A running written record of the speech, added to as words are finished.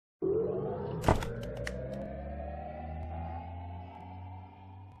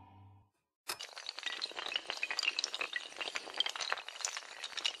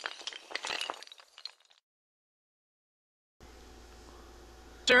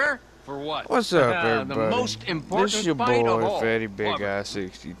Sir? For what? What's up, everybody? The most important This is your fight of boy, all. Fatty Big Lover. Eye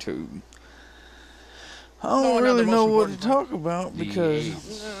 62. I Oh, don't another really know most what to important talk about The because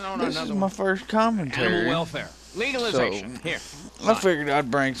AIDS. No, this is another my one. first Animal commentary. welfare. Legalization. Here. I figured I'd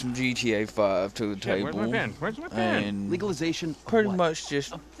bring some GTA 5 to the Shit, table. where's my pen? Where's my pen? And Legalization of pretty what? much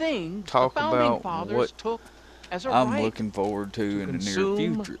just Of things talk the founding about fathers what took as a I'm right looking forward to in the near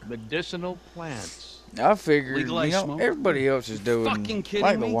consume future. medicinal plants. I figured, Legalize smoke? everybody else is doing, Fucking kidding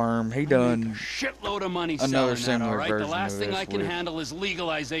like the me? Worm, he I make done a shitload of money another selling that, all similar right? The version last of thing this I can with- handle is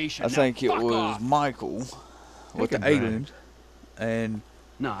legalization. I Now, think it fuck was off. Michael with Take the advantage. aliens, and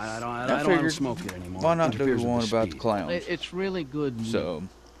No, I I don't figured, smoke it anymore. why not do Interferes with one the about the speed. clowns? It's really good meat. So,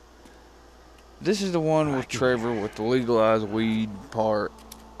 this is the one with Trevor with the legalized weed part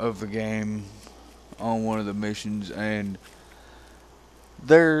of the game on one of the missions, and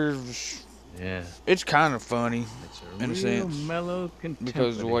it's kind of funny It's in a real sense mellow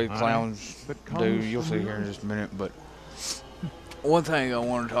because the way contemplative, clowns But do. comes You'll from see here in you. just a minute, but one thing I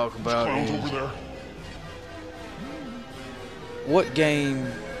want to talk about is what game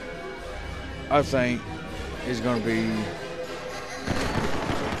I think is going to be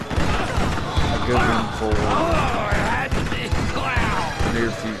a good one for the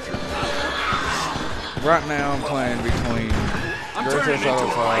near future. Right now I'm playing between Grand Theft Auto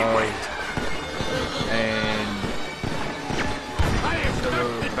 5 and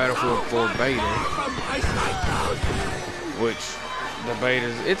the Battlefield 4 beta, which the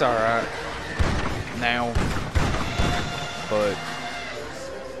beta's, it's alright now, but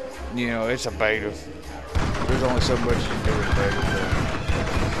you know, it's a beta. There's only so much you can do with a beta,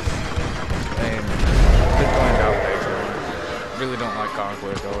 and I've been playing Domination. Really don't like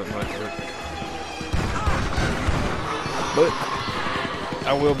Conquest all that much, but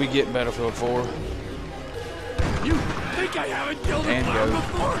I will be getting Battlefield 4. You think I haven't killed And a clown go.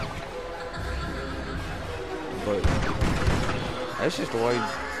 before? But that's just the way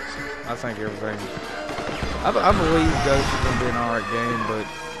I think everything. I believe Ghost is going to be an alright game, but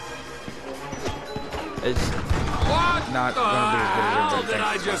it's not going to be as good as everybody Did I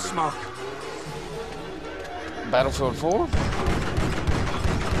thinks just it's smoke? gonna be. Battlefield 4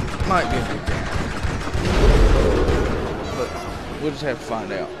 might be a good game, but we'll just have to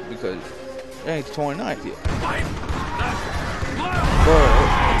find out because it ain't the 29th yet. But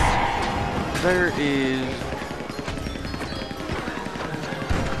there is,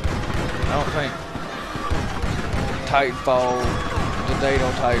 I don't think Titanfall, the date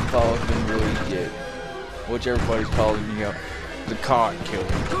on Titanfall has been released yet, which everybody's calling, the COD killer.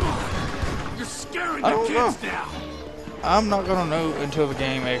 You're scaring I the don't kids know. now. I'm not gonna know until the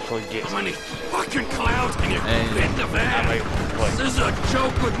game actually gets How it. many fucking clowns can you And fit in the van? I may play. This is a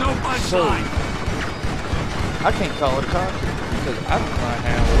joke with no So, punchline. I can't call it a COD because I don't know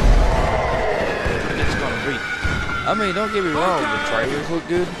how it's gonna be. I mean, don't get me wrong, the trailers look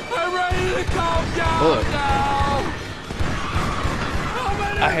good, I'm ready to calm down but now.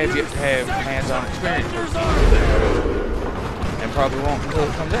 I have yet to have hands-on experience with it, and probably won't until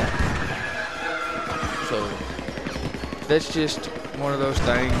it comes out. So that's just one of those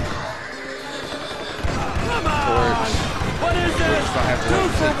things Come where on. What is we're this? just gonna have to 2 wait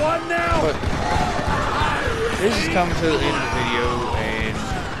and for see. 1 now? But this is coming to the end of the video, and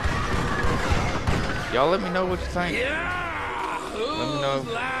y'all let me know what you think. Yeah. Let me know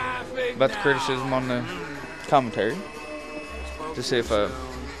Who's laughing about the now? criticism on the commentary to see if I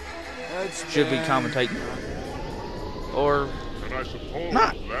should be commentating or And I suppose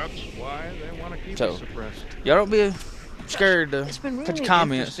not. that's Why they want to keep So, it suppressed. y'all don't be scared to It's been put really your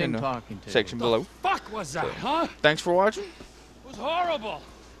comments in interesting the talking to section you. below. Fuck was that, huh? Thanks for watching, It was horrible.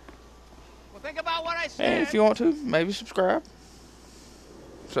 Well, think about what I and said. if you want to, maybe subscribe.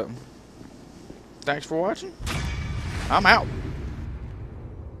 So, thanks for watching. I'm out.